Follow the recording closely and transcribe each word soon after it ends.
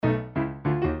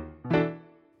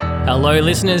Hello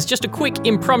listeners, just a quick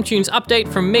Impromptunes update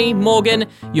from me, Morgan,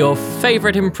 your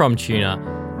favourite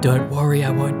Impromptuner. Don't worry, I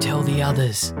won't tell the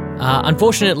others.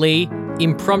 Unfortunately,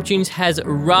 Impromptunes has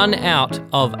run out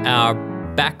of our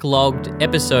backlogged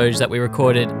episodes that we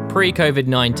recorded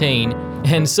pre-COVID-19,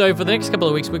 and so for the next couple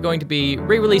of weeks we're going to be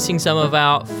re-releasing some of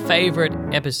our favourite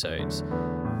episodes.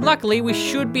 Luckily, we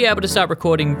should be able to start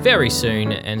recording very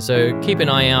soon, and so keep an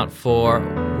eye out for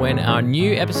when our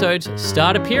new episodes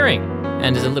start appearing.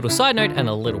 And as a little side note and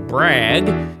a little brag,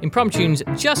 Impromptunes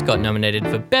just got nominated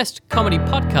for Best Comedy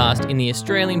Podcast in the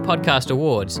Australian Podcast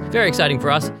Awards. Very exciting for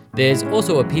us. There's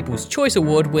also a People's Choice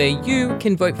Award where you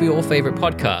can vote for your favourite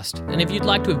podcast. And if you'd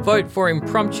like to vote for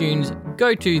Impromptunes,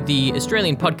 go to the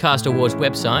Australian Podcast Awards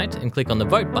website and click on the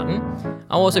vote button.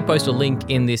 I'll also post a link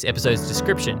in this episode's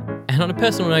description. And on a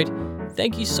personal note,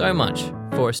 thank you so much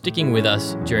for sticking with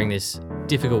us during this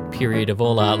difficult period of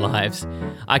all our lives.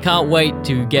 I can't wait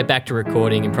to get back to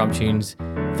recording Impromptunes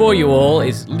for you all.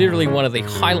 It's literally one of the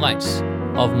highlights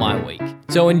of my week.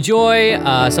 So enjoy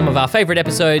some of our favourite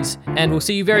episodes, and we'll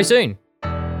see you very soon.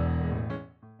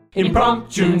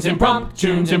 Impromptunes,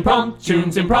 Impromptunes,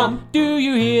 Impromptunes, Imprompt. Do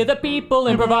you hear the people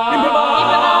improvising?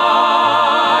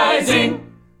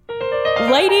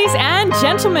 Ladies and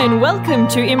gentlemen, welcome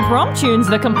to Impromptunes,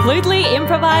 the completely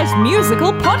improvised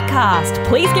musical podcast.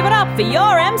 Please give it up for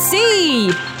your MC.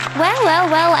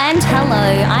 Well, and hello.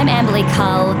 I'm Amberly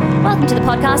Cull. Welcome to the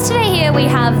podcast. Today here we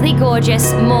have the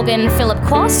gorgeous Morgan Phillip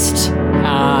Quast.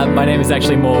 My name is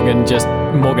actually Morgan, just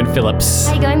Morgan Phillips.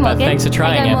 How you going, Morgan? Thanks for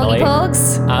trying, How you going,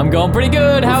 Emily. I'm going pretty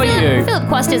good. How are you? Phillip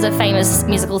Quast is a famous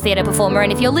musical theatre performer,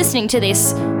 and if you're listening to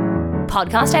this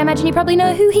podcast, I imagine you probably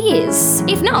know who he is.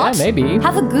 If not, yeah, maybe.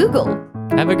 have a Google.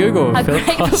 Have a Google. A great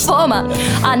performer.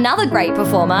 Another great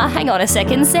performer. Hang on a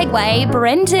second. Segue.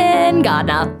 Brenton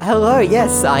Gardner. Hello,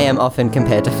 yes, I am often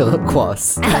compared to Phillip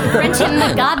Quast.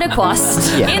 Brenton Gardner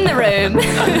Quast in the room.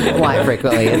 Quite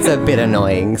frequently. It's a bit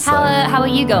annoying. So. How are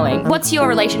you going? What's your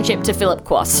relationship to Phillip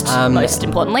Quast, most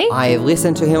importantly? I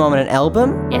listened to him on an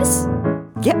album. Yes.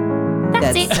 Yep.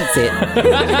 That's it. That's it.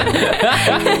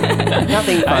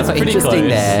 Nothing fun or interesting close.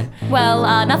 there. Well,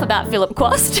 enough about Phillip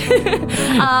Quast.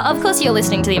 Of course, you're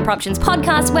listening to the Impromptunes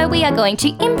podcast, where we are going to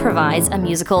improvise a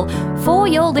musical for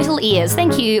your little ears.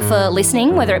 Thank you for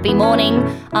listening, whether it be morning,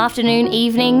 afternoon,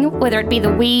 evening, whether it be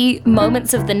the wee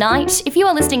moments of the night. If you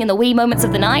are listening in the wee moments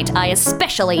of the night, I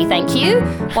especially thank you.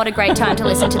 What a great time to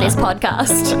listen to this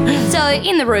podcast. So,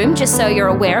 in the room, just so you're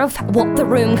aware of what the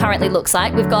room currently looks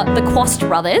like, we've got the Quast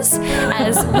brothers,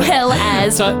 as well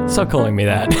as... Stop calling me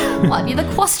that. What? You're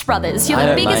the Quast brothers. You're I the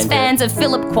don't biggest mind fans of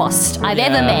Phillip Quast I've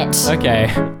ever met. Okay.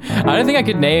 I don't think I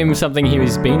could name something he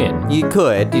was been in. You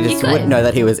could. You just could. wouldn't know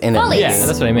that he was in it. Follies. Yeah,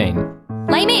 that's what I mean.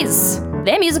 Les Mis.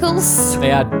 They're musicals.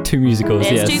 They are two musicals,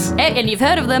 There's yes. two, and you've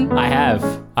heard of them. I have.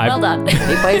 Well done.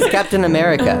 He plays Captain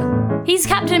America. He's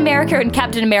Captain America and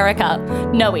Captain America.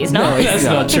 No, he's not. That's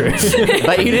not true.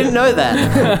 But you didn't know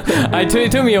that.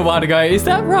 It took me a while to go, is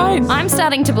that right? I'm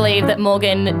starting to believe that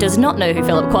Morgan does not know who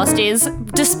Phillip Quast is,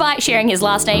 despite sharing his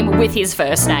last name with his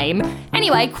first name.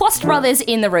 Anyway, Quast brothers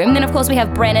in the room. Then, of course, we have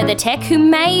Brenna the tech, who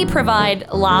may provide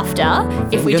laughter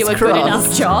if we do a good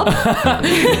enough job.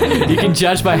 You can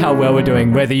judge by how well we're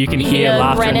doing whether you can hear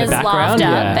laughter in Brenna's the background.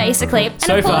 laughter, basically. And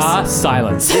So of course, far,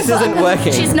 silence. This isn't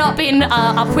working. she's not been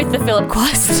up with the Phillip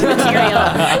Quast material.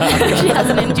 She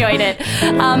hasn't enjoyed it.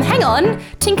 Hang on.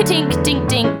 Tinka-tink,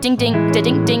 dink-dink, ding-dink,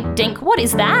 da-dink-dink, dink. What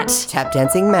is that? Tap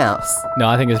dancing mouse. No,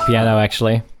 I think it's piano,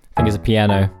 actually. I think it's a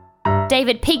piano.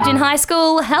 David peaked in high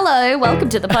school. Hello, welcome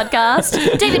to the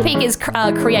podcast. David Peake is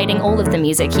creating all of the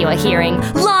music you are hearing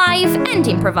live and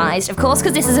improvised, of course,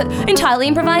 because this is an entirely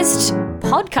improvised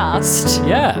podcast.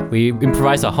 Yeah, we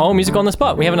improvised a whole music on the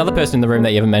spot. We have another person in the room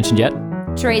that you haven't mentioned yet.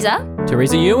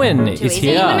 Teresa Ewan is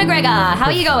here. Ewan McGregor, how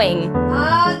are you going?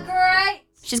 Great.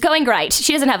 She's going great.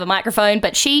 She doesn't have a microphone,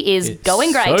 but she is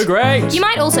going great. So great. You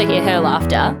might also hear her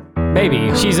laughter.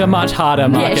 Maybe. She's a much harder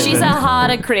market. Yeah, she's a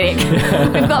harder critic.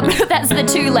 We've got that's the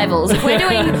two levels. If we're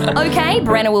doing okay,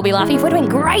 Brenna will be laughing. If we're doing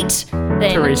great,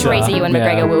 then Teresa Ewan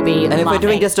McGregor will be laughing. And if we're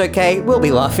doing just okay, we'll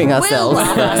be laughing ourselves. We'll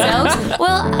laugh ourselves.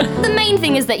 Well, the main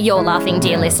thing is that you're laughing,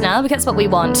 dear listener, because that's what we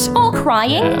want. Or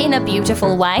crying in a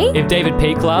beautiful way. If David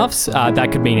Peake laughs,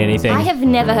 that could mean anything. I have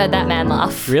never heard that man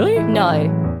laugh. Really?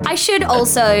 No. I should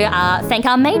also thank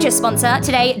our major sponsor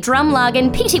today,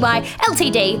 Drumlagen Pty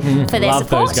Ltd, for their Love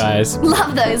support. those guys.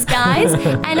 Love those guys.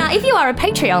 And if you are a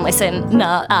Patreon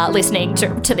listener listening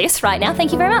to this right now,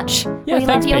 thank you very much. Yeah, we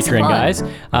thanks, love your Patreon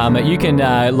support. guys. You can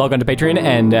log on to Patreon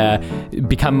and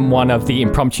become one of the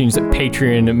Impromptunes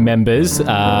Patreon members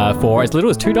for as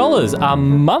little as $2 a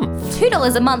month.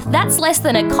 $2 a month, that's less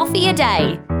than a coffee a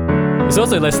day. It's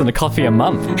also less than a coffee a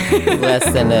month. Less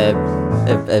than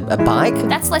a bike?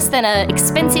 That's less than an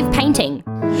expensive painting.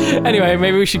 Anyway,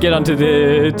 maybe we should get onto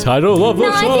the title of the No,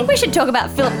 I show. think we should talk about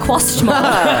Philip Quast more.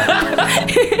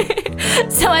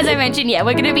 So as I mentioned, yeah,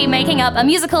 we're going to be making up a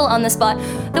musical on the spot.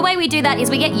 The way we do that is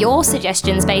we get your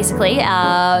suggestions, basically.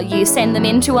 You send them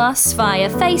in to us via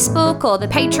Facebook or the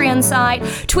Patreon site,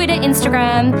 Twitter,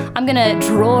 Instagram. I'm going to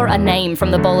draw a name from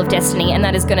the Bowl of Destiny, and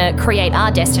that is going to create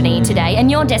our destiny today.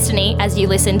 And your destiny, as you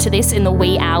listen to this in the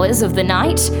wee hours of the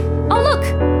night. Oh,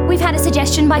 look, we've had a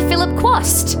suggestion by Philip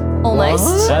Quast.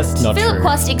 Almost. That's not Philip true.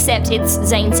 Quast, except it's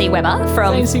Zane C. Weber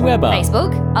from Zane C. Weber.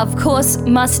 Facebook. Of course,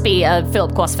 must be a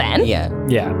Philip Quast fan. Yeah.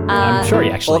 Yeah, I'm sure he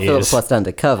Or actually Philip is. Quast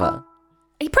undercover.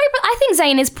 I think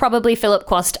Zane is probably Philip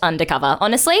Quast undercover,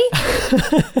 honestly.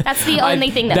 That's the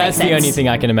only thing that makes That's sense. the only thing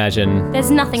I can imagine.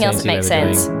 There's nothing else that Zane makes C.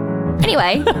 Weber sense.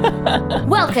 Anyway,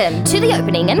 welcome to the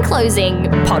opening and closing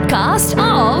podcast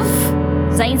of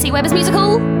Zane C. Weber's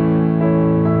musical,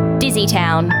 Dizzy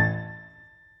Town.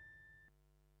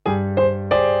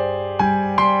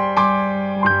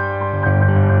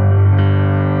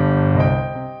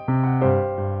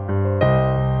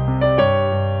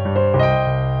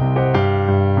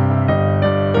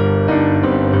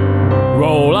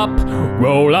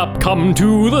 Roll up, come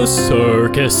to the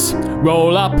circus.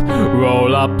 Roll up,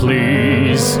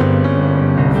 please.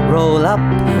 Roll up,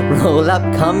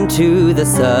 come to the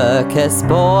circus,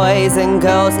 boys and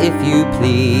girls, if you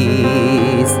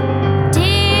please.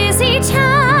 Dizzy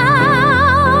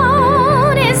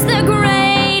Town is the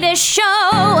greatest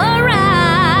show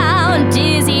around.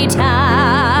 Dizzy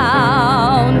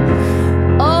Town.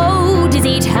 Oh,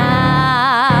 Dizzy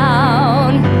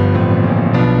Town.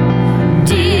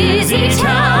 Dizzy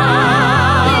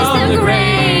Town is the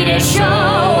greatest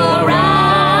show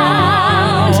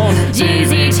around.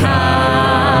 Dizzy Town.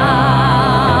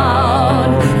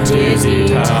 Dizzy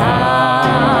Town.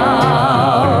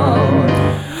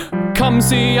 Come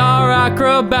see our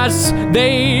acrobats.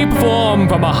 They perform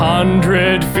from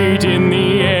 100 feet in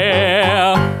the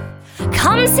air.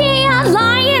 Come see our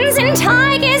lions and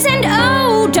tigers and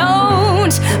oh,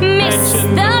 don't miss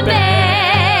Mention the the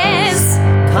bears.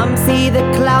 Come see the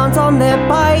clowns on their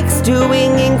bikes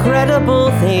doing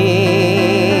incredible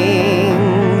things.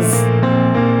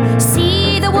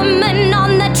 See the woman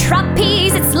on the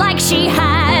trapeze, it's like she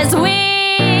has wings.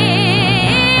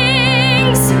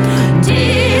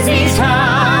 Dizzy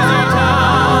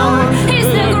Town is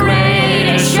the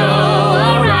greatest show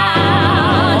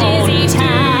around. Dizzy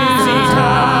Town.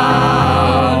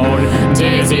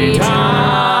 Dizzy Town.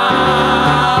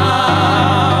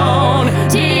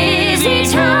 Dizzy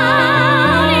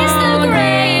Town is the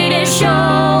greatest show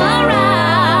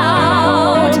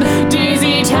around.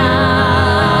 Dizzy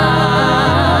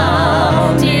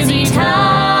Town. Dizzy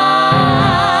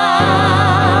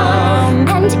Town.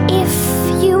 And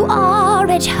if you are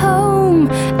at home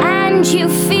and you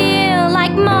feel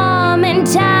like mom and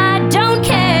dad don't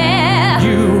care,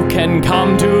 You can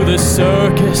come to the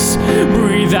circus.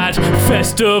 Breathe that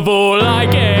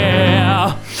festival-like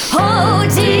air. oh,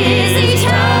 Dizzy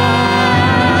Town.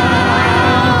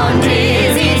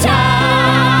 Dizzy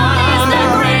Town is the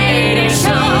greatest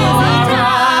show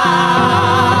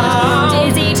around.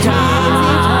 Dizzy Town.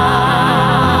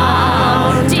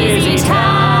 Dizzy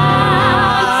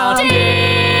Town.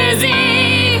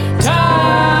 Dizzy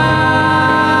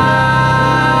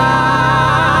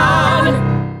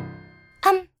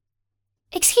Town.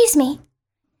 Excuse me.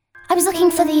 I was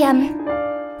looking for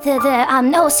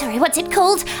oh, sorry, what's it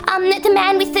called? The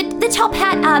man with the top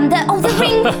hat,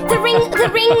 the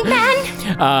ring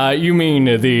man? You mean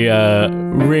the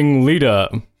ringleader?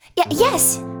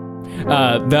 Yes.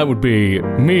 That would be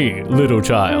me, little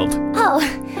child. Oh,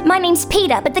 my name's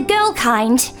Peter, but the girl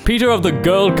kind. Peter of the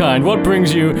girl kind, what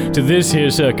brings you to this here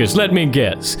circus? Let me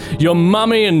guess. Your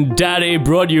mummy and daddy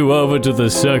brought you over to the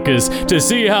circus to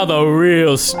see how the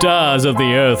real stars of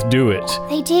the earth do it.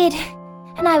 They did,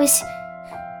 and I was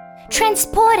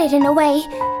transported in a way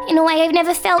I've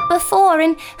never felt before.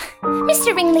 And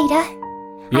Mr. Ringleader,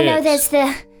 I know Yes.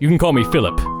 there's You can call me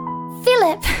Philip.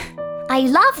 Philip. I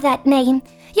love that name.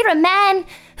 You're a man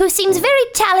who seems very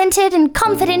talented and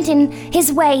confident in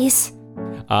his ways.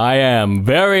 I am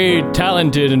very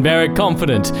talented and very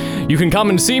confident. You can come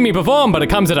and see me perform, but it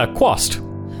comes at a cost.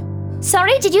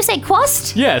 Sorry, did you say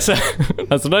Quast? Yes,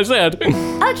 that's what I said.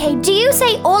 Okay, do you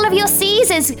say all of your C's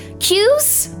as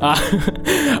Q's?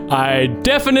 I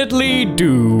definitely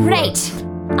do. Great.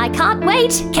 I can't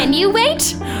wait. Can you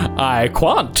wait? I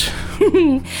can't.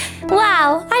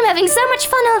 Wow, I'm having so much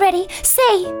fun already.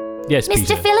 Say, Yes, Mr.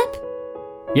 Peter. Philip,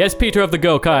 Yes, Peter of the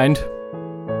girl kind.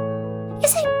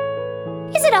 is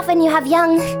it it often you have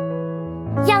young,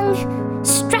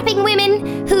 strapping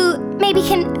women who maybe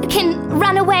can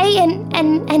run away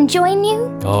and join you?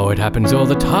 Oh, it happens all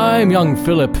the time, young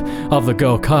Philip of the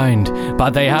girl kind.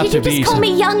 But they have Did to you be. just call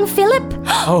me young Philip?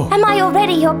 Oh. Am I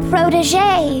already your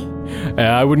protege?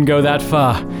 I wouldn't go that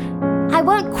far. I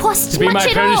won't cost be much my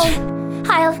at protege. all.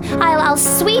 I'll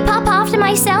sweep up after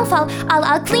myself.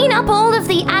 I'll clean up all of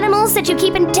the animals that you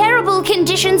keep in terrible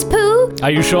conditions, Pooh.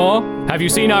 Are you sure? Have you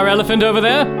seen our elephant over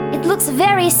there? It looks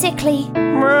very sickly.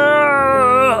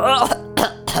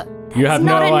 You have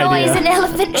Not no a noise idea. an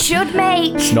elephant should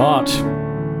make. It's not.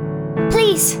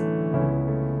 Please.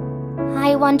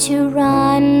 I want to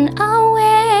run away.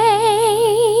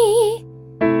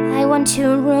 I want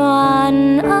to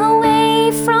run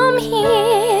away from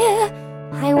here.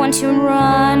 I want to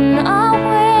run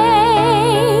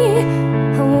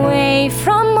away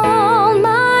from all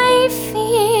my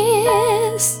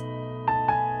fears.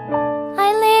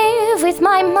 I live with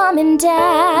my mom and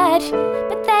dad,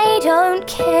 but they don't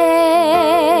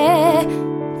care.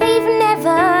 They've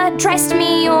never dressed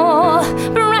me or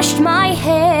brushed my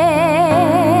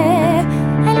hair.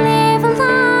 I live a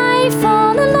life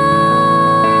all alone,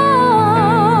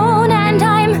 and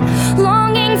I'm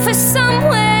longing for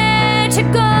somewhere to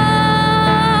go.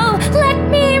 Let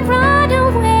me run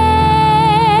away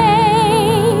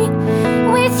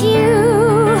with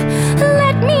you.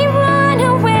 Let me run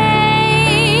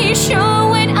away. Show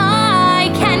what I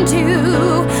can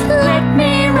do. Let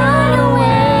me run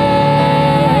away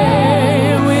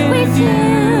with you.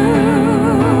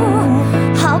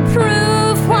 I'll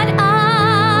prove what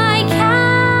I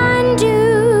can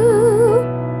do.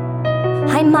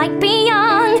 I might be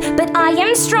young, but I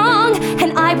am strong,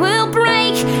 and I will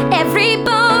break every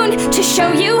bone to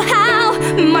show you how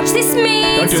much this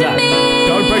means Don't do to that. me.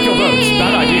 Don't break your bones.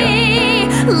 Bad idea.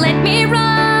 Let me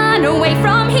run away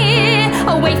from here,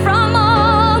 away from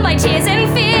all my tears and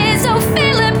fears. Oh,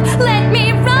 Philip, let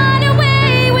me run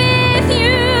away with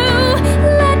you.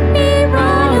 Let me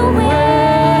run away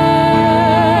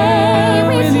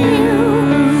with you.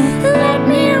 Let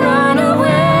me run away.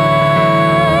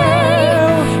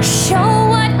 Show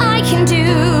what I can do.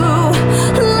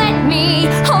 Let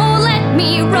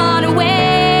me run away.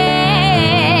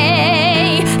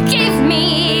 Give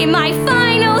me my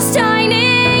final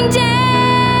shining day.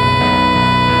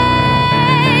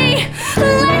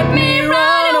 Let me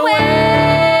run away.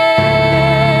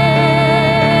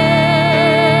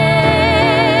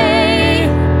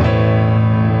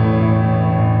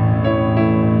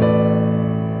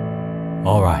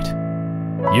 All right.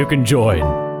 You can join.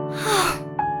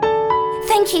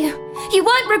 Thank you. You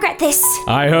won't regret this.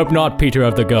 I hope not, Peter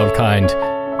of the girl kind.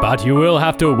 But you will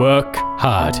have to work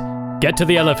hard. Get to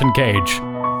the elephant cage.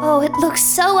 Oh, it looks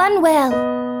so unwell.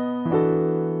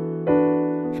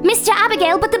 Mr.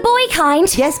 Abigail, but the boy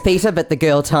kind. Yes, Peter, but the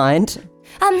girl kind.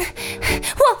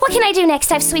 What can I do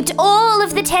next? I've swept all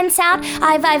of the tents out.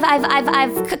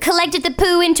 I've collected the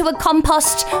poo into a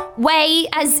compost way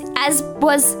as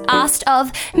was asked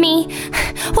of me.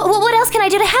 What else can I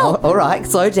do to help? All right,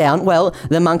 slow down. Well,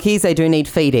 the monkeys, they do need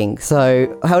feeding.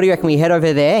 So how do you reckon we head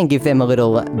over there and give them a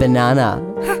little banana?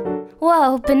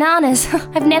 Whoa, bananas.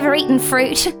 I've never eaten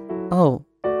fruit. Oh,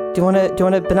 do you want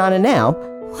a banana now?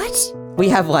 What? We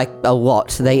have like a lot.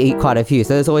 They eat quite a few,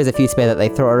 so there's always a few spare that they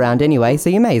throw around anyway, so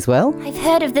you may as well. I've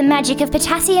heard of the magic of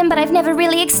potassium, but I've never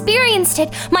really experienced it.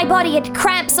 My body had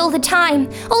cramps all the time.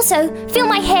 Also, feel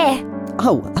my hair.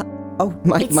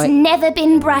 It's never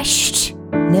been brushed.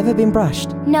 Never been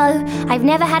brushed. No, I've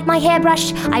never had my hair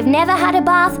brushed, I've never had a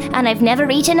bath, and I've never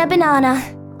eaten a banana.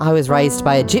 I was raised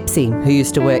by a gypsy who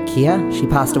used to work here. She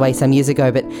passed away some years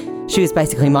ago, but she was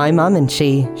basically my mum, and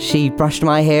she brushed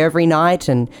my hair every night,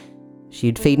 and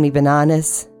she'd feed me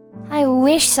bananas. I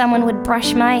wish someone would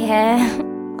brush my hair.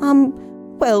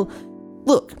 Well,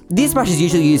 look, this brush is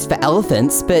usually used for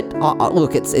elephants, but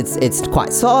look, it's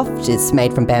quite soft. It's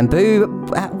made from bamboo.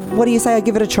 What do you say I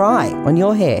give it a try on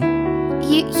your hair?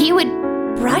 You would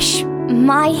brush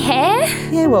my hair?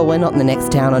 Yeah, well, we're not in the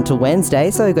next town until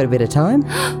Wednesday, so we've got a bit of time.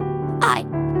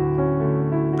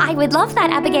 I would love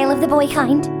that, Abigail of the boy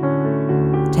kind.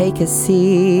 Take a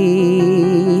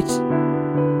seat.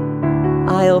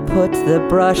 I'll put the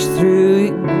brush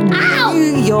through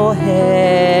your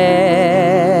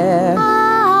hair.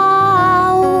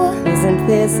 Ow! Isn't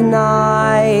this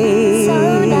nice?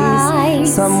 So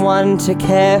nice. Someone to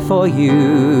care for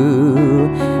you,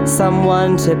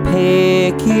 someone to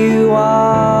pick you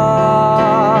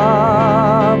up.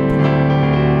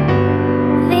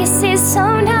 This is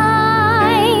so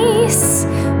nice.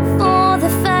 For the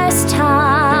first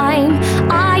time,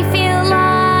 I feel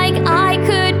like I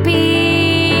could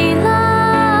be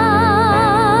loved.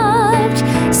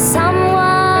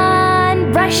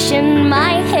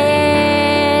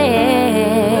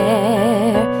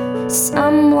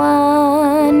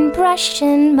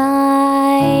 brushing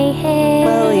my hair.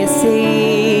 Well, you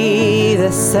see,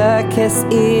 the circus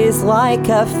is like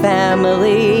a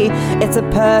family. It's a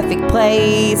perfect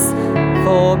place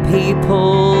for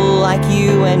people like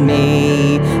you and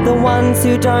me, the ones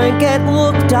who don't get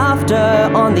looked after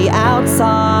on the outside,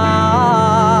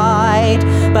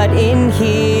 but in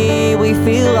here we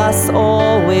feel us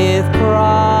all with pride.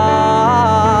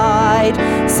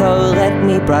 So let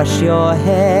me brush your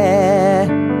hair,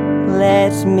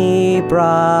 let me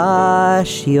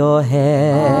brush your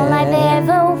hair. All I've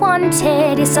ever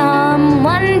wanted is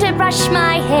someone to brush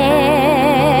my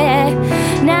hair.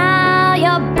 Now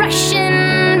you're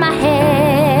brushing my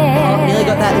hair. Oh, nearly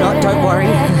got that knot, don't worry.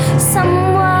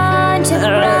 Someone to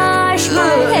brush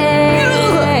my hair.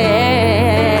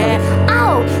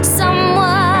 Oh,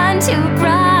 someone to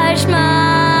brush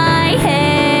my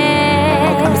hair.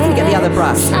 Oh, I'm just gonna get the other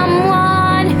brush.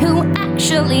 Someone who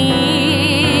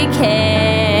actually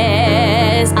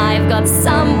cares. I've got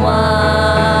someone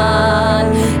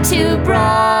to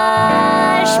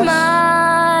brush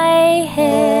my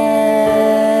hair.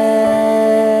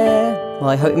 Well,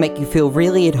 I hope it make you feel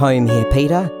really at home here,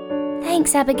 Peter.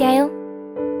 Thanks, Abigail.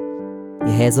 Your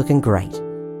hair's looking great.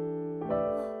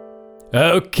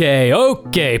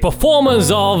 Okay.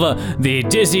 Performers of the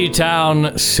Dizzy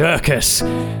Town Circus.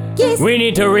 Yes. We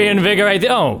need to reinvigorate the...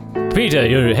 Oh, Peter,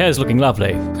 your hair's looking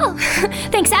lovely. Oh,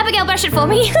 thanks, Abigail. Brush it for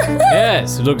me.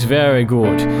 Yes, it looks very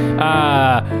good.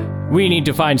 We need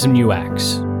to find some new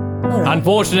acts.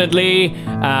 Unfortunately,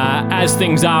 as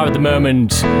things are at the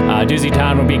moment, Dizzy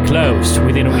Town will be closed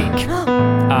within a week.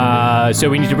 So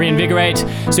we need to reinvigorate.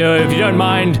 So if you don't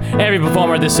mind, every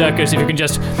performer at the circus, if you can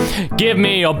just give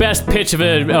me your best pitch of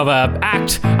a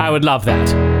act, I would love that.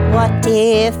 What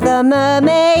if the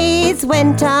mermaids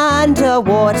went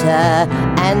underwater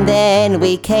and then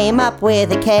we came up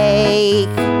with a cake?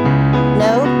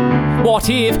 No? What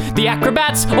if the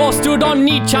acrobats all stood on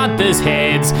each other's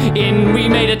heads and we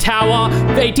made a tower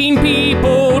 18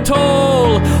 people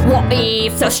tall? What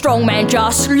if the strong man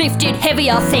just lifted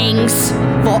heavier things?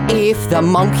 What if the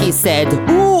monkey said,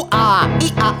 ooh, ah,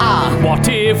 ee, ah, ah? What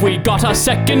if we got a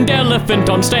second elephant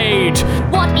on stage?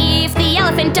 What if the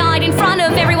elephant died in front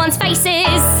of everyone's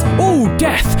faces? Oh,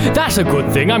 death! That's a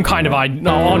good thing. I'm kind of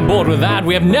on board with that.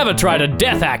 We have never tried a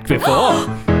death act before.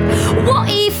 What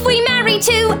if we marry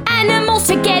two animals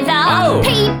together? Oh.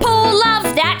 People love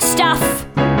that stuff.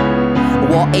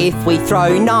 What if we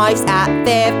throw knives at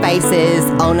their faces?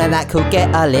 Oh no, that could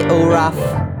get a little rough.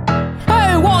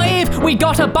 Oh, what if we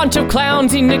got a bunch of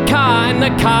clowns in the car and the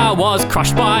car was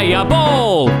crushed by a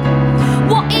ball?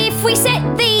 What if we set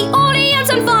the audience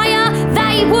on fire?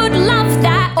 They would love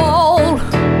that all.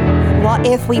 What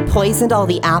if we poisoned all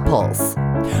the apples?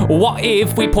 What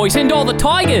if we poisoned all the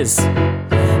tigers?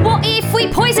 What if we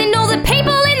poisoned all the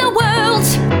people in the world?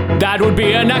 That would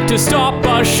be an act to stop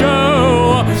a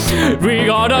show. We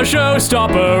got a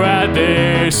showstopper at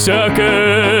this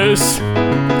circus.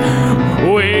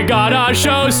 We got a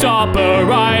showstopper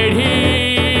right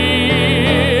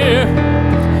here.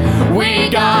 We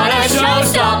got a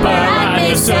showstopper at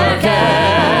this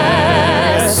circus.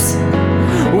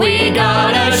 We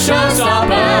got a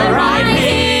showstopper right here.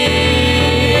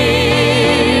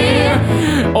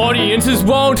 Audiences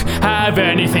won't have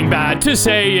anything bad to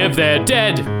say if they're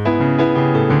dead.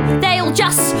 They'll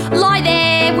just lie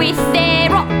there with their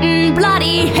rotten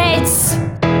bloody heads.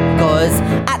 Cause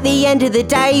at the end of the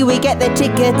day, we get the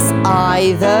tickets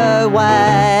either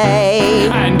way.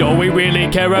 And all we really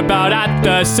care about at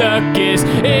the circus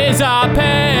is our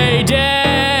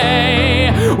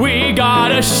payday. We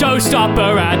got a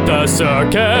showstopper at the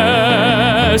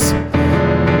circus.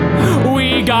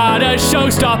 We got a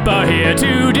showstopper here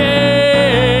today.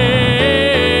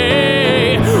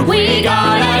 We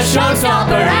got a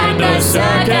showstopper at the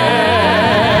circus.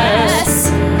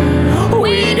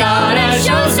 We got a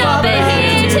showstopper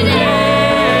here today.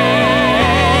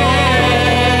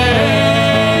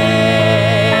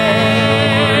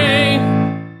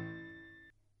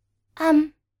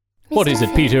 What is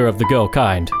it, Peter of the girl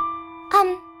kind?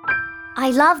 I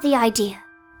love the idea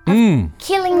of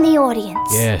killing the audience.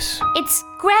 Yes. It's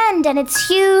grand and it's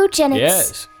huge and Yes.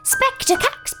 it's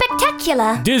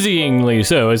spectacular. Dizzyingly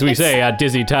so, as we say at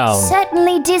Dizzy Town.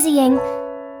 Certainly dizzying.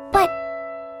 But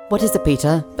What is it,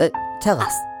 Peter? Tell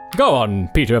us. Go on,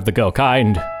 Peter of the girl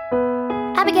kind.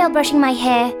 Abigail brushing my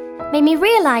hair made me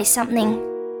realize something.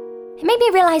 It made me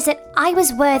realize that I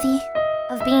was worthy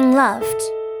of being loved.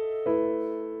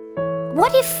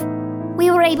 What if we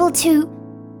were able to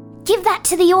give that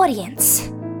to the audience?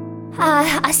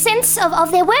 A sense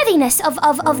of their worthiness,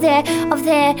 of their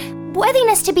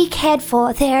worthiness to be cared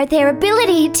for, their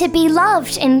ability to be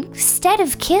loved instead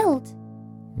of killed.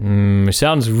 It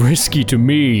sounds risky to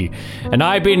me, and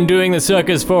I've been doing the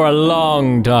circus for a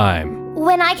long time.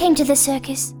 When I came to the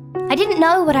circus, I didn't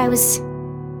know what I was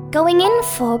going in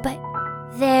for, but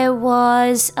there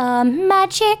was a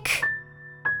magic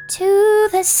to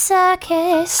the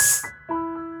circus,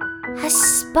 a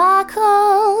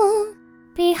sparkle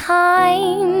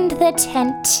behind the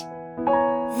tent.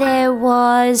 There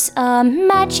was a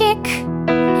magic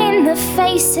in the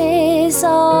faces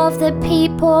of the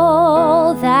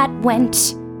people that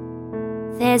went.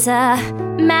 There's a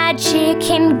magic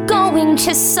in going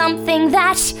to something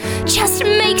that just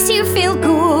makes you feel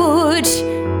good.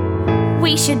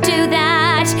 We should do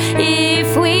that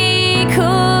if we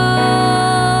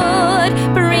could.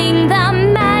 Bring the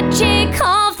magic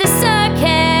of the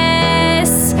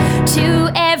circus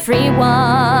to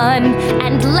everyone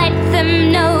and let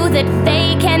them know that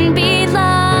they can be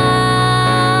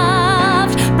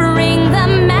loved. Bring the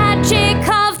magic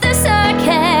of the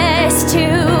circus to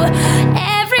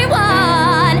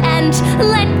everyone and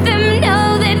let them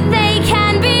know that they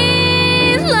can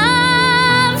be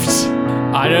loved.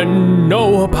 I don't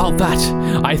know about that.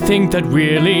 I think that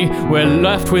really we're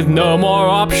left with no more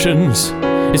options.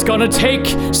 It's gonna take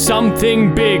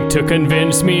something big to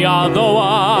convince me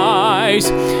otherwise.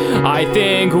 I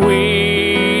think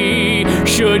we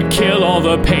should kill all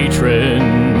the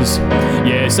patrons.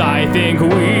 Yes, I think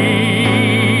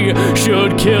we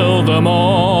should kill them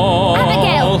all.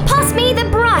 Abigail, pass me the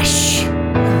brush.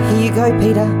 Here you go,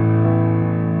 Peter.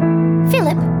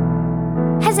 Philip,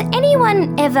 has anyone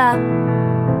ever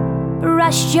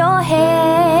brushed your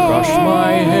hair? Brush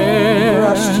my hair.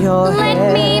 Brush your hair.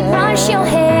 Let me brush your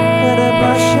hair. Let her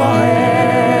brush your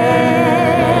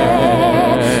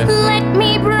hair. Let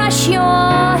me brush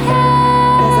your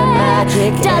hair. There's a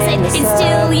magic Does in it the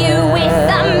instill you with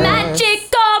the circus. magic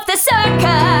of the circus?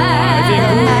 I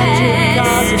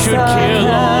think we should kill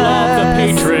all of the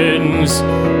patrons.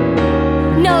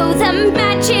 Know the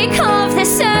magic of the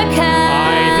circus.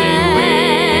 I think we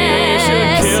should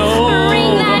kill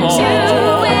Bring that them all. to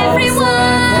everyone.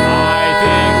 I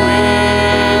think we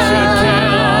should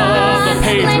kill all the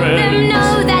patrons. Let them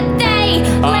know that they.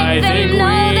 I Let them think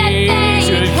know that we they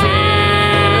should can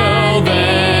kill be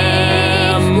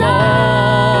them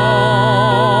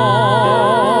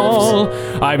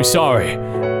loved. all. I'm sorry.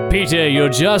 Peter, you're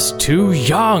just too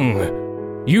young.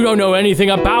 You don't know anything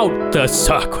about the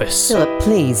circus. Philip,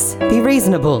 please, be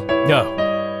reasonable. No.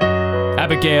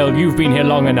 Abigail, you've been here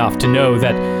long enough to know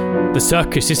that the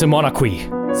circus is a monarchy.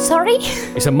 Sorry?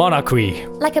 It's a monarchy.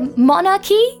 Like a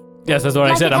monarchy? Yes, that's what I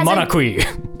Like said, it a has a- monarchy.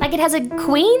 Like it has a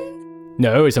queen?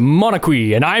 No, it's a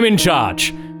monarchy, and I'm in charge.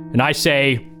 And I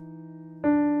say,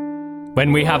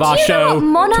 when we have our Do you know show what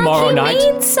monarchy tomorrow night.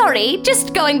 means? Sorry,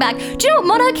 just going back. Do you know what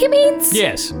monarchy means?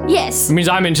 Yes, Yes. it means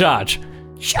I'm in charge.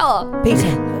 Sure.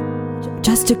 Peter,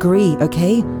 just agree,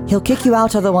 okay? He'll kick you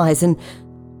out otherwise, and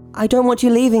I don't want you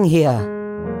leaving here.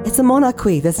 It's a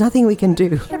monarchy. There's nothing we can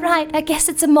do. You're right. I guess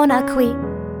it's a monarchy.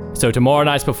 So tomorrow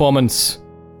night's performance,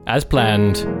 as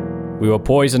planned, we will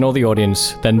poison all the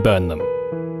audience, then burn them.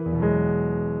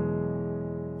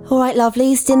 All right,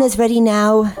 lovelies, dinner's ready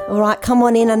now. All right, come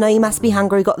on in. I know you must be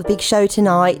hungry. We've got the big show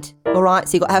tonight. All right,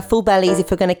 so you've got to have full bellies if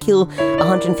we're going to kill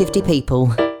 150 people.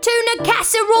 Tuna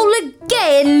casserole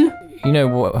again. You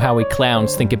know how we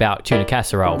clowns think about tuna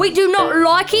casserole? We do not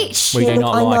like it. We do Look,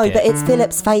 not I know, like but it. it's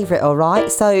Philip's favourite, all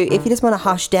right? So if you just want to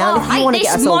hush down, I if you hate want to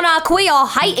get this us all... monarchy. I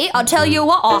hate it. I tell you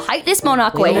what, I hate this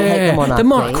monarchy. We all hate the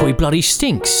monarchy bloody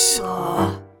stinks.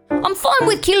 I'm fine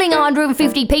with killing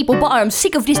 150 people, but I'm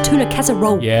sick of this tuna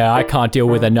casserole. Yeah, I can't deal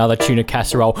with another tuna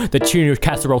casserole. The tuna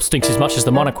casserole stinks as much as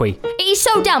the monarchy. It is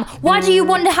so dumb. Why do you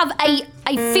want to have a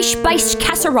fish-based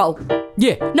casserole?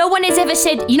 Yeah, No one has ever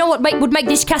said, you know what would make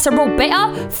this casserole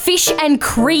better? Fish and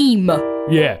cream.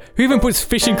 yeah. Who even puts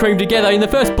fish and cream together in the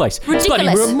first place? It's bloody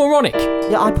Ridiculous. moronic.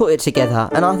 Yeah, I put it together,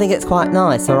 and I think it's quite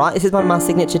nice, all right? This is one of my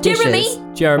signature dishes.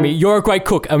 Jeremy, Jeremy, you're a great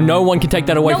cook, and no one can take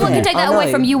that away no from one you. can take that I away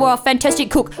know. from you. You are a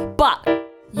fantastic cook, but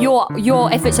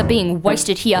your efforts are being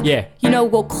wasted here. Yeah. You know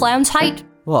what clowns hate?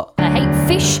 What? They hate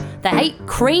fish, they hate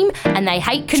cream, and they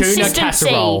hate consistency. Tuna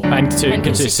casserole and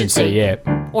consistency, yeah.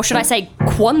 Or should I say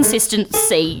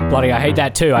consistency? Bloody, I hate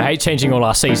that too. I hate changing all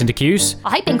our C's into Q's.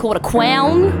 I hate being called a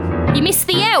clown. You missed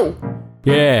the L.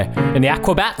 Yeah, and the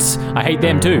aquabats, I hate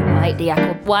them too. I hate the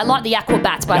well, I like the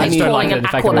aquabats, but I I hate just don't calling like them the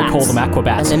fact that we call them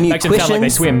aquabats. And the Makes them sound like they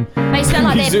muquishans. swim. They smell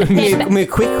like they're New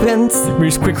quick ones.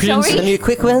 Moose quickins. Sorry? The new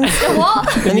quick ones.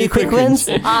 what? The new quick ones.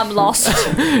 I'm lost.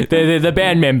 They're the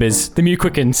band members, the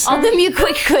Muquickins. Oh, the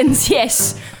Muquickins,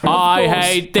 yes. I course.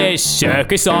 hate this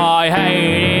circus, I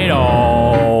hate it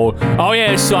all. Oh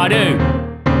yes, I do.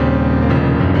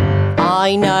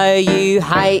 I know you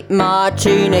hate my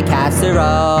tuna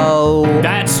casserole.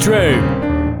 That's true.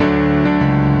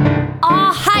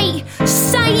 I hate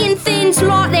saying things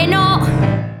like they're not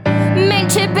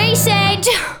meant to be said.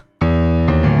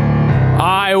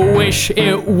 I wish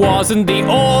it wasn't the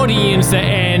audience that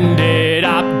ended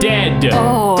up dead.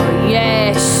 Oh,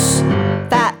 yes.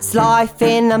 That's life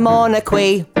in a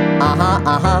monarchy.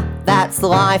 That's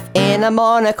life in a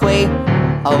monarchy.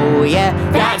 Oh yeah.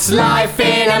 That's life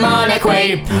in a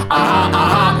monarchy.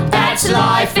 That's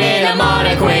life in a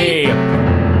monarchy.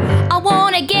 I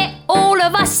wanna get all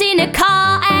of us in a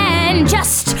car and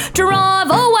just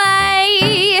drive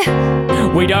away.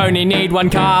 We'd only need one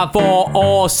car for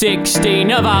all 16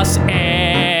 of us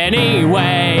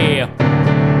anyway.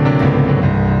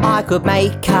 I could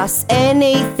make us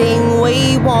anything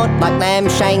we want, like lamb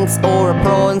shanks or a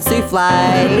prawn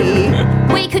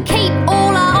souffle. We could keep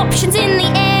all our options in the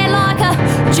air like a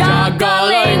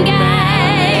juggling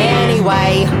game.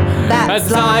 Anyway, that's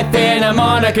life in a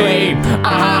monarchy.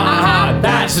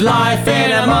 That's life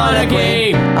in a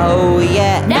monarchy. oh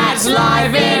yeah. That's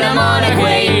life in a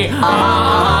monarchy.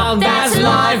 That's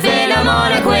life in a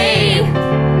monarchy.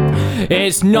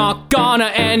 It's not gonna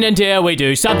end until we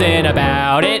do something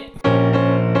about it.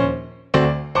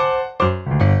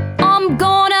 I'm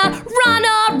gonna run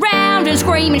around and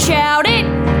scream and shout it.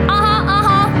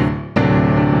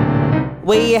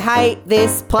 We hate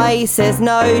this place, there's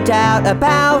no doubt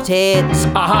about it.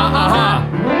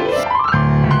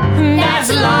 That's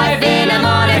life in a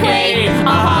monarchy.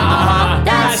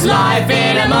 That's life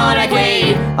in a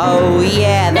monarchy. Oh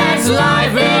yeah. That's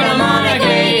life in a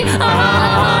monarchy.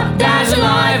 That's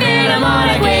life in a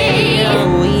monarchy.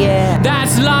 Oh yeah.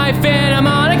 That's life in a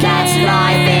monarchy. That's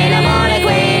life in a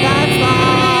monarchy.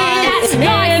 That's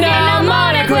life. in a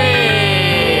monarchy.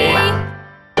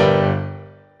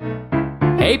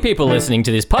 Hey, people listening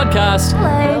to this podcast.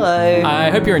 Hello. I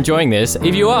hope you're enjoying this.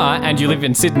 If you are, and you live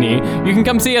in Sydney, you can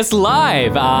come see us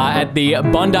live at the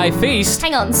Bondi Feast.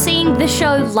 Hang on, seeing the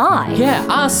show live? Yeah,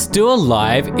 us do a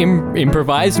live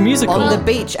improvised musical. On the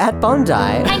beach at Bondi.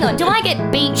 Hang on, do I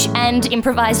get beach and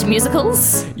improvised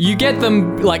musicals? You get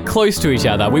them like close to each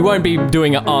other. We won't be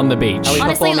doing it on the beach. Are we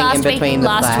Honestly, performing in between the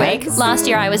last flags?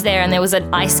 year I was there and there was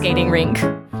an ice skating rink.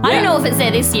 I don't know if it's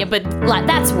there this year, but like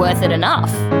that's worth it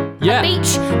enough. Yeah. A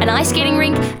beach, an ice skating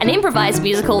rink, an improvised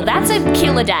musical, that's a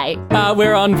killer day.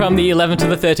 We're on from the 11th to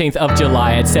the 13th of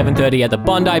July at 7:30 at the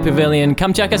Bondi Pavilion.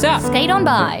 Come check us out. Skate on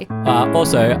by.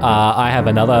 Also, I have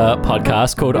another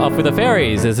podcast called Off with the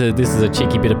Fairies. This is a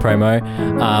cheeky bit of promo.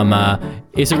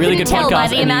 It's a really good tell podcast. by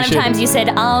the and amount you of times you said,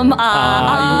 should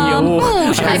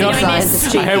should I be doing this?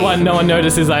 Cheeky. I hope no one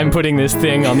notices I'm putting this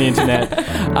thing on the internet.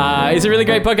 It's a really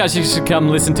great podcast. You should come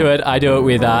listen to it. I do it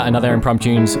with another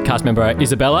Impromptunes cast member,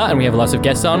 Isabella, and we have lots of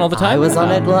guests on all the time. I was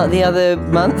on it the other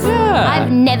month. Yeah. I've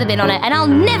never been on it, and I'll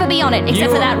never be on it,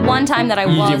 except for that one time that I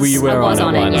was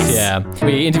on it. once, Yes. yeah.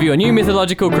 We interview a new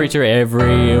mythological creature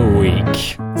every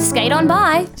week. Skate on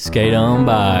by. Skate on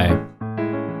by.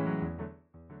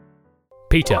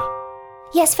 Peter,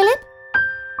 Yes, Philip?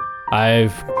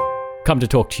 I've come to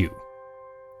talk to you.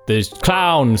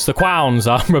 The clowns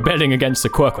are rebelling against the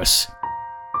Quercus.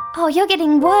 Oh, you're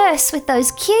getting worse with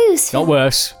those cues. Not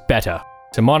worse, better.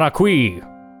 It's a monarchy.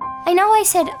 I know I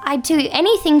said I'd do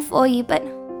anything for you, but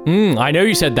I know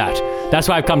you said that. That's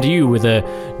why I've come to you with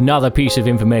another piece of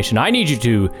information. I need you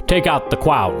to take out the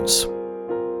clowns.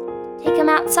 take them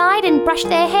outside and brush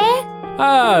their hair?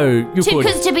 Oh, you could.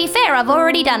 Because to be fair, I've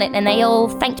already done it and they all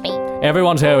thanked me.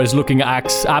 Everyone's hair is looking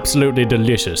absolutely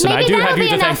delicious, and I Maybe do that'll have you be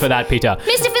to thank enough. for that, Peter.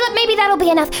 Mr. Philip, maybe that'll be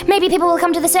enough. Maybe people will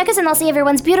come to the circus and they'll see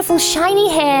everyone's beautiful, shiny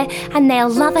hair and they'll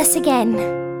love us again.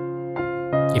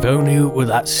 If only it were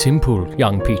that simple,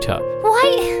 young Peter.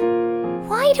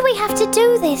 Why do we have to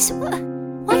do this?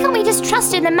 Why can't we just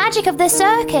trust in the magic of the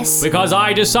circus? Because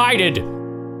I decided.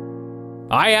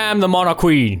 I am the Monarch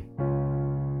Queen.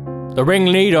 The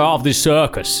ringleader of this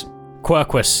circus.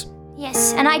 Quercus.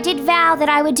 Yes, and I did vow that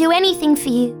I would do anything for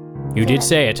you. You did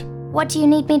say it. What do you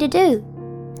need me to do?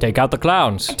 Take out the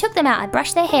clowns. I took them out. I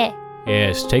brushed their hair.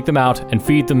 Yes, take them out and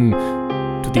feed them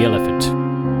to the elephant.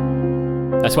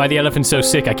 That's why the elephant's so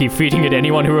sick. I keep feeding it to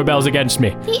anyone who rebels against me.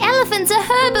 The elephant's a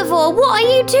herbivore. What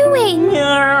are you doing?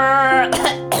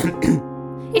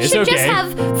 You should just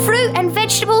have fruit and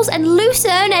vegetables and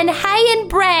lucerne and hay and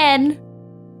bran.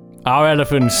 Our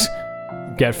elephants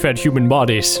get fed human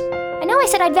bodies. I know I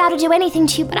said I'd vow to do anything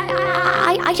to you, but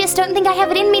I just don't think I have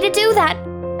it in me to do that.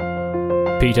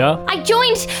 Peter? I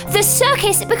joined the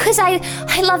circus because I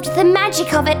loved the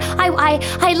magic of it.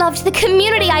 I loved the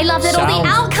community. I loved that all the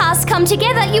outcasts come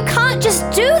together. You can't just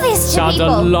do this to people. Sounds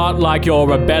a lot like you're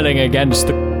rebelling against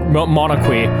the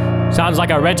monarchy. Sounds like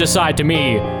a regicide to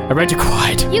me. A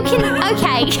regicide. You can...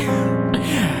 Okay.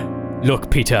 Look,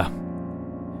 Peter.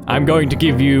 I'm going to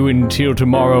give you until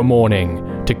tomorrow morning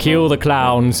to kill the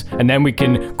clowns, and then we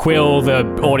can quill the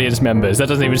audience members. That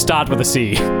doesn't even start with a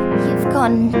C. You've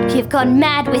gone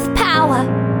mad with power.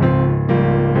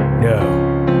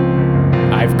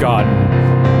 No. I've gone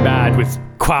mad with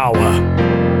Quawa.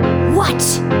 What?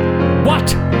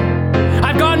 What?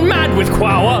 I've gone mad with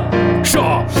Quawa?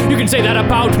 Sure, you can say that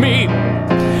about me.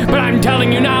 But I'm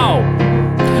telling you now,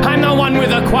 I'm the one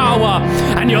with a Quawa,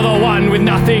 and you're the one with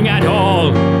nothing at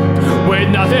all. With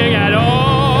nothing at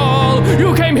all.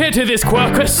 You came here to this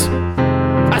Quirkus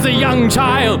as a young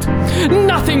child.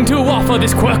 Nothing to offer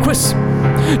this Quirkus.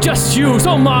 Just you,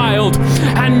 so mild.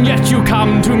 And yet you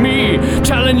come to me,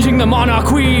 challenging the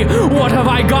monarchy. What have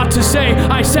I got to say?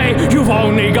 I say you've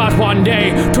only got one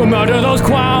day to murder those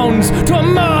clowns. To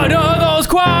murder those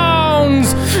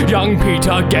clowns. Young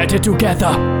Peter, get it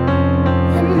together.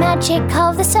 The magic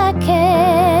of the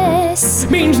circus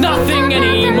means nothing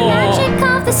anymore. The magic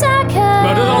of the circus.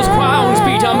 Murder those clowns,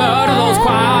 Peter, murder those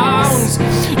clowns.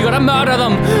 You gotta murder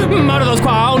them. Murder those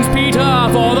clowns, Peter,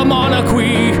 for the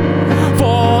monarchy,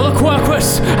 for the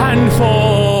Quirkus, and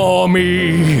for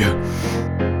me.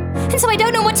 And so I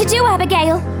don't know what to do,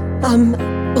 Abigail.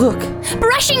 Look.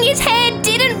 Brushing his hair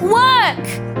didn't work.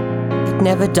 It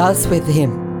never does with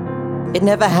him. It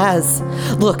never has.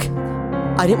 Look,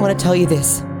 I didn't want to tell you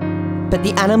this, but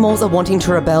the animals are wanting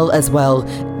to rebel as well.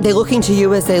 They're looking to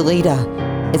you as their leader.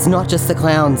 It's not just the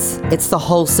clowns, it's the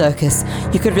whole circus.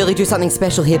 You could really do something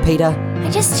special here, Peter. I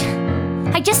just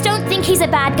don't think he's a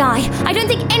bad guy. I don't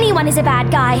think anyone is a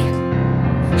bad guy.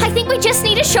 I think we just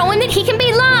need to show him that he can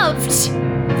be loved.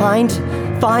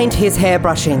 Find his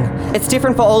hairbrushing. It's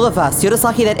different for all of us. You're just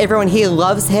lucky that everyone here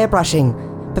loves hairbrushing.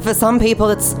 But for some people,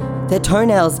 it's their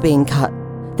toenails being cut,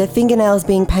 their fingernails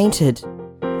being painted,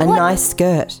 a nice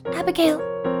skirt. Abigail,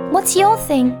 what's your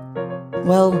thing?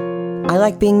 Well, I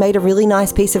like being made a really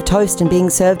nice piece of toast and being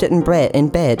served it in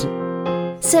bed.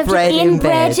 Served bread in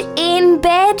bread in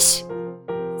bed?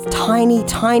 Tiny,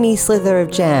 tiny slither of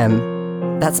jam.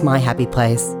 That's my happy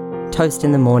place. Toast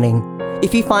in the morning.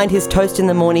 If you find his toast in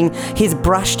the morning, his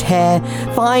brushed hair,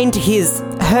 find his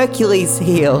Hercules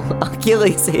heel.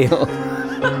 Achilles heel.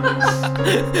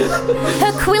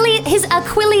 His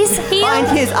Achilles heel? Find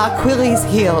his Achilles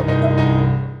heel.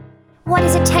 What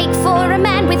does it take for a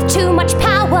man with too much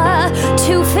power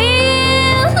to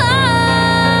feel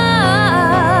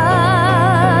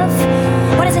love?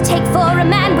 What does it take for a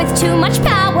man with too much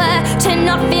power to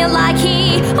not feel like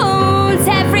he owns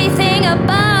everything above?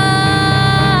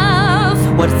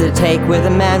 What does it take with a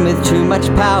man with too much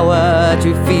power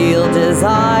to feel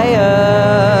desired?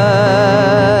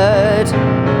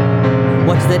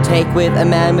 What does it take with a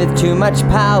man with too much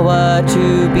power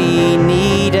to be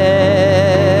needed?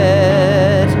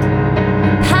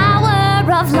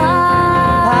 Power of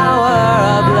love. Power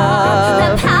of love.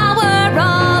 The power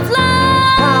of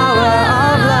love. Power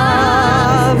of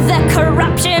love. The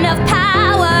corruption of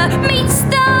power meets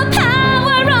the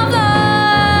power of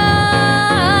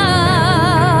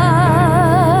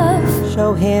love.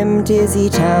 Show him Dizzy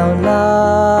Town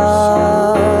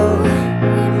love.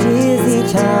 Dizzy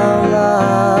Town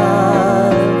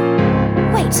love.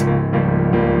 Wait.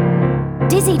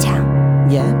 Dizzy Town.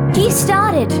 Yeah, He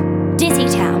started Dizzy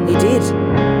Town. he did.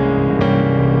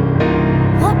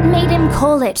 What made him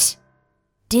call it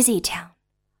Dizzy Town?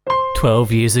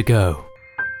 12 years ago,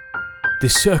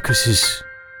 this circus is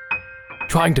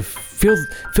trying to fill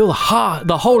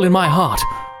the hole in my heart.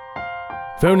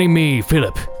 If only me,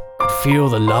 Philip, could feel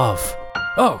the love.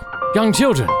 Oh, young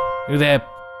children, they're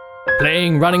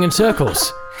playing, running in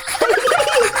circles.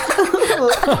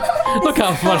 Look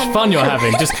how much fun you're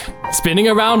having, just spinning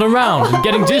around and round and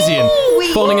getting dizzy and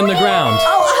falling in the ground.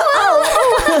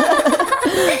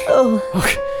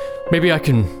 Okay, maybe I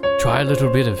can try a little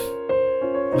bit of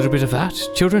that.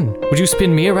 Children, would you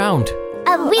spin me around?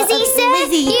 A whizzy, sir?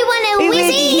 Whizzy. You want a He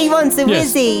whizzy? wants a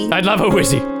Yes, whizzy. I'd love a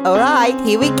whizzy. All right,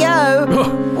 here we go.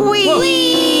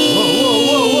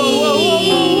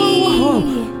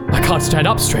 I can't stand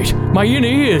up straight. My inner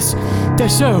ears, they're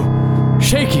so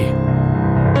shaky.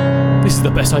 This is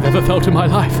the best I've ever felt in my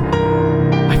life.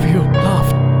 I feel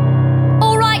loved.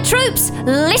 All right, troops,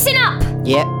 listen up.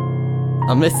 Yep.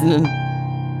 I'm listening.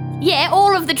 Yeah,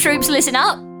 all of the troops, listen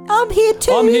up. I'm here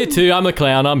too. I'm here too. I'm a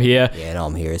clown. I'm here. Yeah, and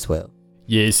I'm here as well.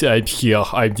 Yes, I'm here.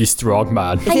 I'm the strong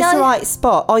man. Is this the right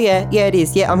spot? Oh, yeah, it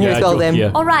is. Yeah, I'm here as well then.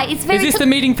 Yeah. All right, it's very. Is this the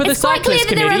meeting for the it's quite clear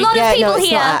cyclist that there are a lot committee? of people no, it's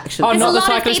here. not actually. Oh, There's not a the lot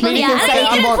of cyclist people meeting? here. You can And say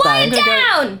I need you what to quiet though.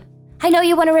 down. I know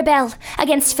you want to rebel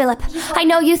against Philip. I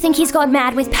know you think he's gone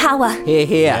mad with power. Here.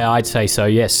 Yeah, I'd say so,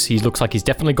 yes. He looks like he's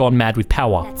definitely gone mad with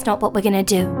power. That's not what we're gonna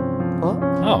do. What?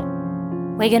 Oh,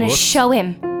 We're gonna What? show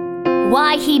him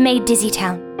why he made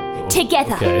Dizzytown.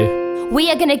 Together, okay. we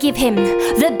are gonna give him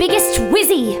the biggest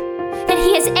whizzy that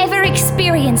he has ever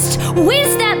experienced.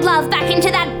 Whiz that love back into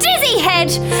that dizzy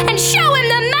head and show him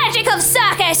the magic of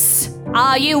circus.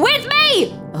 Are you with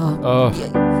me?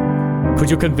 Could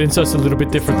you convince us a little bit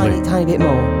differently? Tiny bit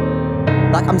more.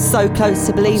 Like, I'm so close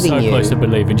to believing So you. close to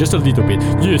believing, just a little bit.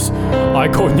 Yes, I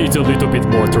need a little bit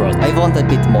more trust. I want a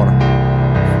bit more.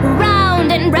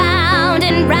 Round and round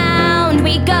and round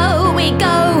we go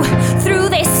through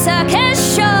this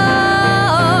circus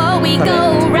show. We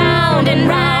go round and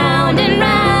round and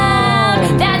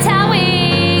round. That's how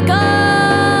we go.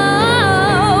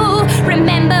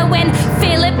 Remember when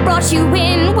Philip brought you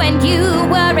in when you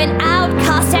were an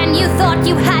outcast and you thought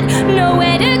you had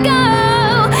nowhere to go?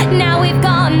 Now we've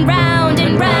gone round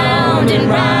and round and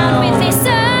round with this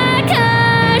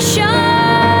circus show.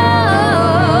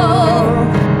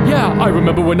 Yeah, I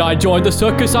remember when I joined the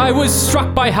circus, I was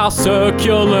struck by how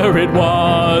circular it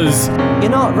was. You're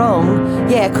not wrong.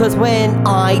 Yeah, 'cause when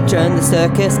I joined the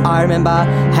circus, I remember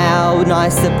how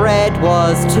nice the bread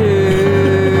was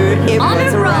too. It On a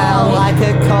was roll. round like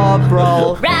a cob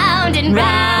roll. Round and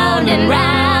round and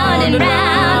round and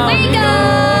round we go.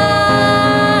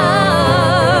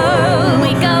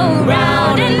 We go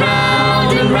round and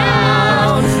round and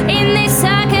round in this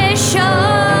circus show.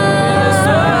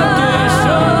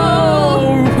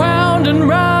 Round and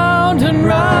round and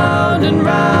round and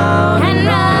round. And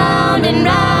round and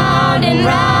round and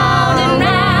round and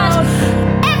round.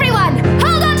 Everyone,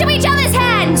 hold on to each other's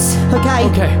hands. Okay.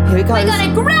 Okay. Here it goes. We're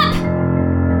gonna grab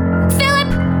Philip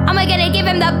and we're gonna give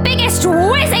him the biggest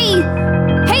whizzy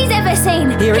he's ever seen.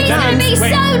 Here it He's gonna comes. be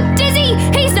Wait. so dizzy,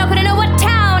 he's not gonna know what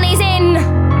town he's in.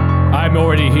 I'm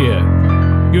already here.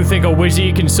 You think a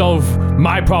whizzy can solve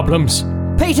my problems?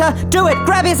 Peter, do it.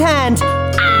 Grab his hand.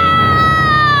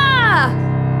 Ah!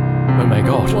 Oh my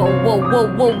god. Whoa, whoa, whoa,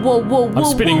 whoa, whoa, whoa, I'm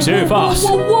spinning whoa, so whoa, fast.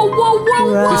 Whoa, whoa, whoa,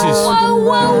 whoa, This is- whoa,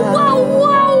 whoa, whoa,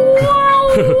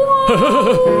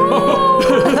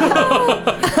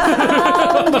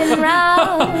 round and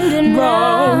round and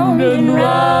round and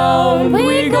round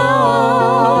we go.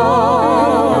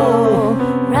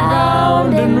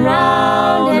 Round and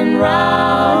round and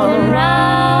round and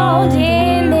round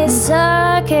in this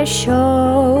circus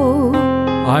show.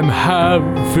 I'm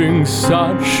having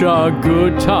such a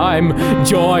good time,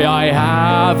 joy I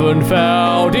haven't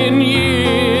felt in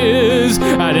years,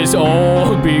 and it's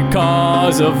all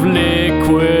because of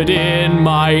liquid in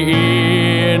my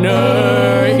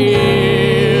inner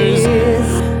ears.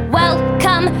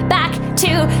 Welcome back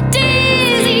to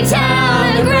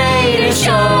Dizzytown, the greatest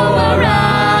show around.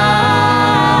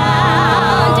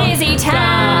 Dizzytown,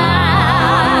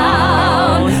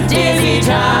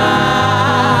 Dizzytown,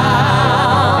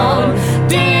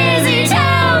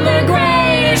 Dizzytown, the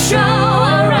greatest show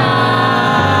around.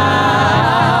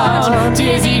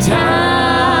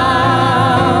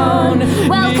 Dizzytown.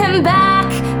 Welcome back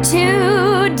to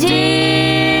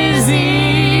Dizzy.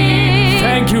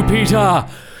 Thank you, Peter.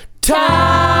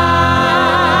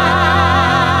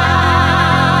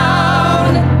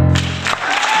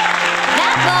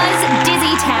 That was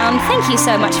Dizzytown. Thank you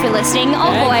so much for listening.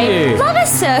 Oh Thank boy, you. love a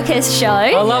circus show.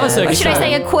 I love a Or circus should I show.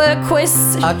 say a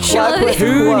quirk-quiz A show? quirk-quiz.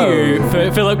 Who Whoa. knew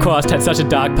Philip Quast had such a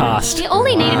dark past? All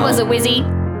he needed was a whizzy.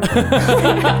 You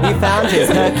found his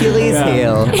Hercules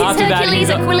heel. His After that, Hercules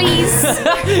he's-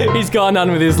 Achilles. He's gone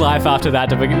on with his life after that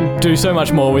to do so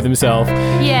much more with himself.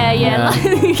 Yeah.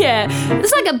 Yeah.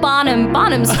 It's like a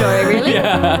Barnum story, really.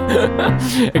 Yeah.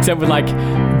 Except with like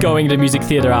going to music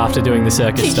theatre after doing the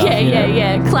circus stuff.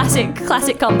 Yeah.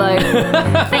 Classic combo.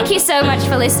 Thank you so much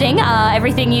for listening.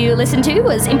 Everything you listened to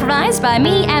was improvised by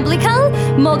me, Ambly Cull,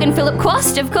 Morgan Philip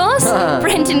Quast, of course,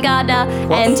 Brenton Gardner,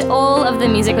 and all of the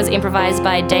music was improvised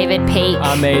by David Peake.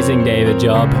 Amazing, David.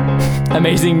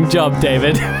 Amazing job,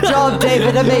 David. Job,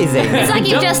 David, amazing. It's like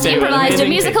you Job, just David. improvised a Amazing.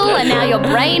 musical and now your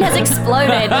brain has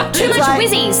exploded. Too much like-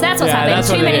 whizzies. That's what's Yeah, happened. that's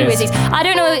Too what many it is. whizzies. I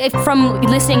don't know if from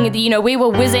listening, we were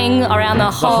whizzing around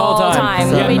the whole time.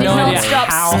 You have We did no not idea stop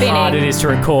how spinning. hard it is to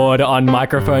record on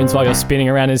microphones while you're spinning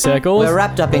around in circles. We're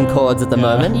wrapped up in cords at the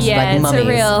moment. Yeah, like it's mummies. a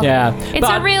real. Yeah. It's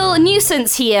a real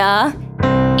nuisance here.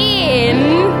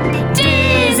 in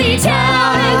Dizzy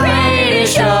Town, the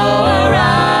greatest show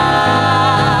around.